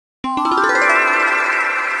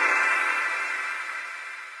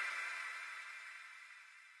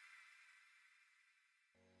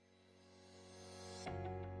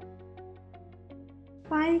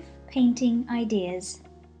painting ideas.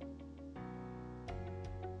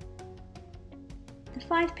 The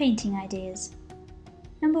 5 painting ideas.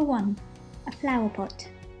 Number 1, a flower pot.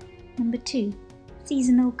 Number 2,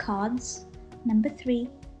 seasonal cards. Number 3,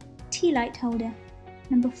 tea light holder.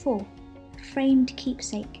 Number 4, a framed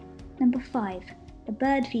keepsake. Number 5, a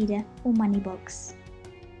bird feeder or money box.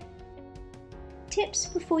 Tips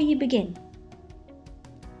before you begin.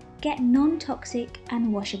 Get non-toxic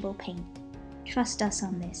and washable paint. Trust us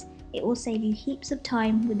on this, it will save you heaps of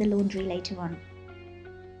time with the laundry later on.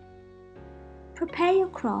 Prepare your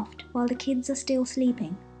craft while the kids are still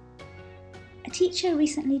sleeping. A teacher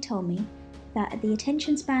recently told me that the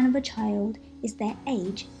attention span of a child is their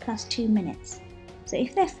age plus 2 minutes. So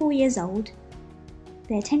if they're 4 years old,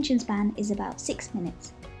 their attention span is about 6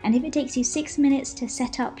 minutes. And if it takes you 6 minutes to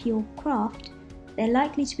set up your craft, they're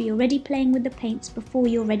likely to be already playing with the paints before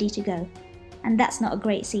you're ready to go. And that's not a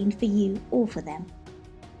great scene for you or for them.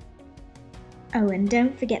 Oh, and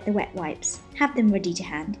don't forget the wet wipes. Have them ready to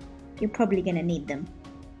hand. You're probably going to need them.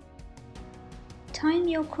 Time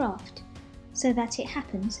your craft so that it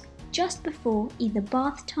happens just before either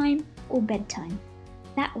bath time or bedtime.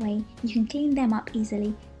 That way you can clean them up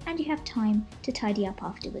easily and you have time to tidy up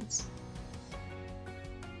afterwards.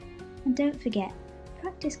 And don't forget,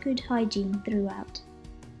 practice good hygiene throughout.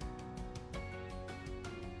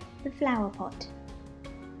 The flower pot.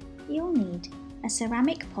 You'll need a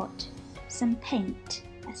ceramic pot, some paint,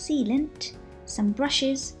 a sealant, some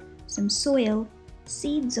brushes, some soil,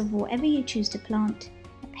 seeds of whatever you choose to plant,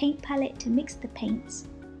 a paint palette to mix the paints,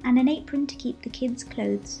 and an apron to keep the kids'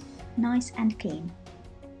 clothes nice and clean.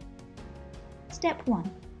 Step 1.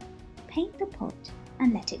 Paint the pot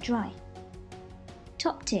and let it dry.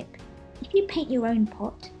 Top tip: if you paint your own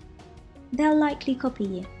pot, they'll likely copy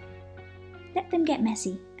you. Let them get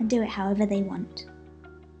messy and do it however they want.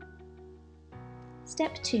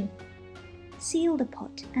 Step 2. Seal the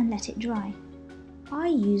pot and let it dry. I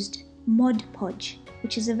used Podge,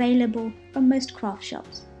 which is available from most craft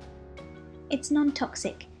shops. It's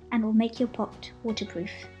non-toxic and will make your pot waterproof.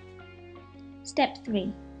 Step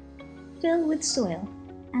 3. Fill with soil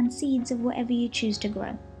and seeds of whatever you choose to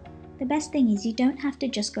grow. The best thing is you don't have to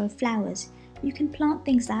just grow flowers. You can plant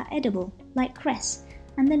things that are edible, like cress,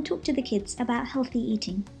 and then talk to the kids about healthy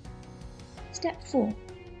eating. Step 4.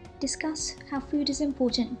 Discuss how food is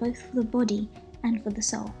important both for the body and for the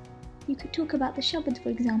soul. You could talk about the Shabad, for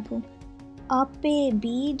example. Ape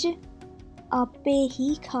beej, ape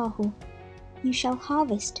hi khaho. You shall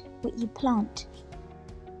harvest what you plant.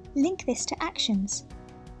 Link this to actions.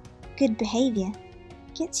 Good behaviour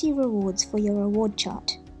gets you rewards for your reward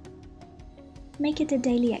chart. Make it a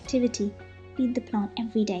daily activity. Feed the plant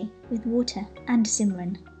every day with water and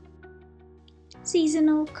Simran.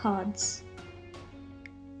 Seasonal cards.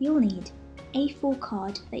 You'll need A4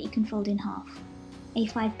 card that you can fold in half,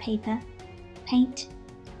 A5 paper, paint,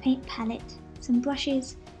 paint palette, some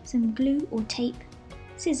brushes, some glue or tape,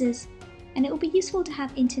 scissors, and it will be useful to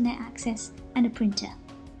have internet access and a printer.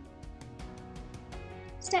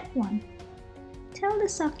 Step 1. Tell the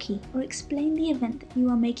Sakhi or explain the event that you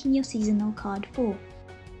are making your seasonal card for.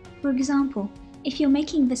 For example, if you're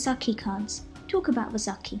making Vaisakhi cards, talk about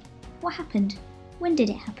Vaisakhi. What happened? When did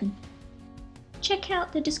it happen? Check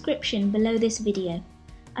out the description below this video.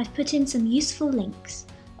 I've put in some useful links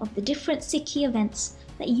of the different Sikhi events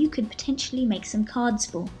that you could potentially make some cards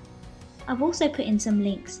for. I've also put in some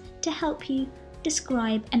links to help you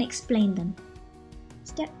describe and explain them.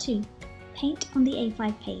 Step 2. Paint on the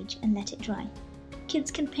A5 page and let it dry.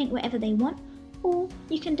 Kids can paint wherever they want, or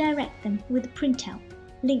you can direct them with a printout.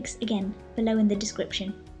 Links again below in the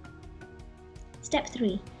description. Step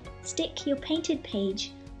 3. Stick your painted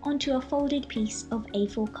page onto a folded piece of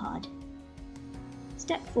A4 card.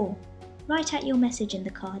 Step 4. Write out your message in the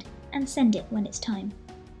card and send it when it's time.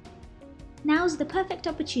 Now's the perfect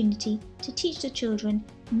opportunity to teach the children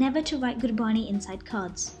never to write Gurbani inside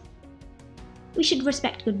cards. We should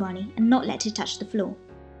respect Gurbani and not let it touch the floor.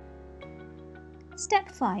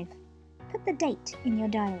 Step 5. Put the date in your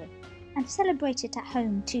diary and celebrate it at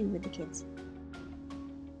home too with the kids.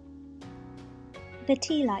 The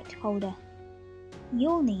tea light holder.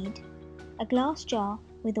 You'll need a glass jar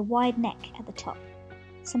with a wide neck at the top,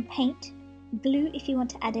 some paint, glue if you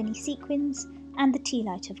want to add any sequins, and the tea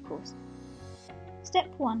light of course. Step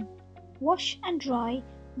 1. Wash and dry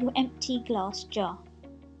your empty glass jar.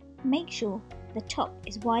 Make sure the top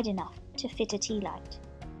is wide enough to fit a tea light.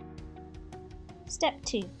 Step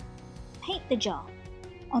 2. Paint the jar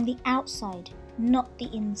on the outside, not the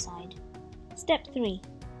inside. Step 3.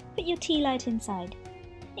 Put your tea light inside.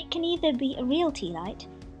 It can either be a real tea light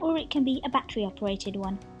or it can be a battery operated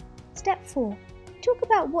one. Step 4. Talk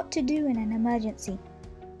about what to do in an emergency.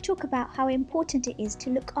 Talk about how important it is to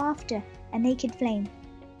look after a naked flame,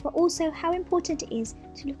 but also how important it is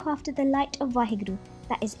to look after the light of Vaheguru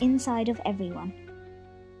that is inside of everyone.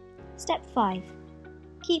 Step 5.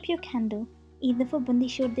 Keep your candle either for Bundi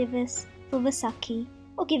Shor Divas, for Vaisakhi,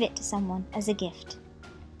 or give it to someone as a gift.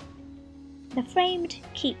 The framed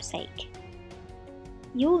keepsake.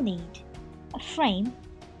 You'll need a frame,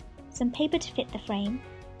 some paper to fit the frame,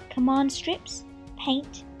 command strips,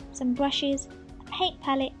 paint, some brushes, a paint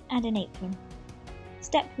palette and an apron.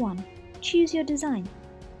 Step 1. Choose your design.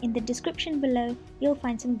 In the description below, you'll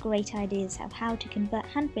find some great ideas of how to convert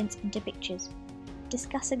handprints into pictures.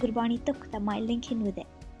 Discuss a Gurbani tuk that might link in with it.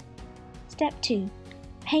 Step 2.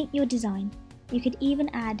 Paint your design. You could even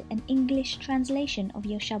add an English translation of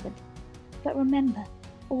your shabad. But remember,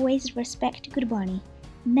 always respect Gurbani.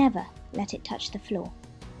 Never let it touch the floor.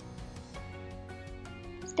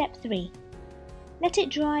 Step 3. Let it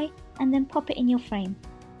dry and then pop it in your frame.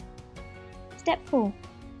 Step 4.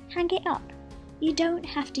 Hang it up. You don't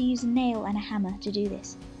have to use a nail and a hammer to do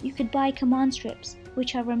this. You could buy command strips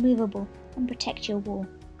which are removable and protect your wall.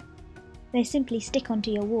 They simply stick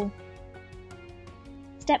onto your wall.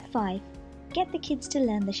 Step 5. Get the kids to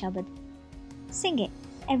learn the shabad. Sing it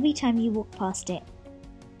every time you walk past it.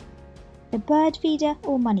 The bird feeder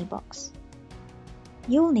or money box.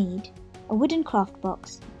 You'll need a wooden craft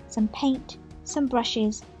box, some paint, some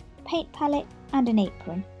brushes, a paint palette and an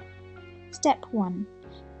apron. Step 1.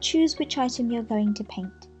 Choose which item you're going to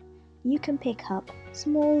paint. You can pick up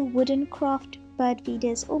small wooden craft bird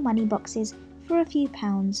feeders or money boxes for a few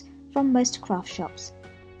pounds from most craft shops.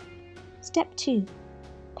 Step 2.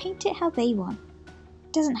 Paint it how they want.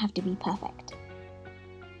 It doesn't have to be perfect.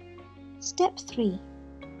 Step 3.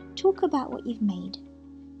 Talk about what you've made.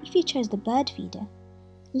 If you chose the bird feeder,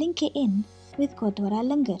 link it in with Gurdwara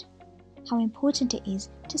Langar, how important it is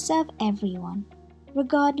to serve everyone,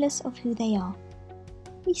 regardless of who they are.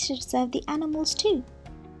 We should serve the animals too.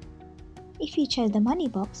 If you chose the money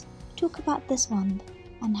box, talk about the swand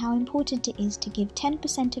and how important it is to give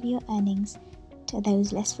 10% of your earnings to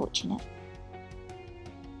those less fortunate.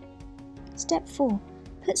 Step 4.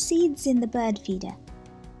 Put seeds in the bird feeder.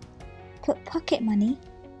 Put pocket money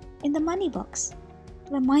in the money box.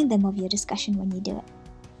 Remind them of your discussion when you do it.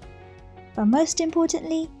 But most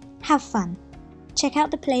importantly, have fun. Check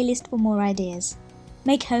out the playlist for more ideas.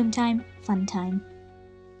 Make home time fun time.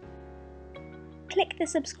 Click the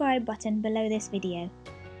subscribe button below this video.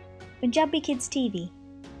 Punjabi Kids TV,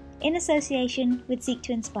 in association with Seek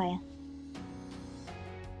to Inspire.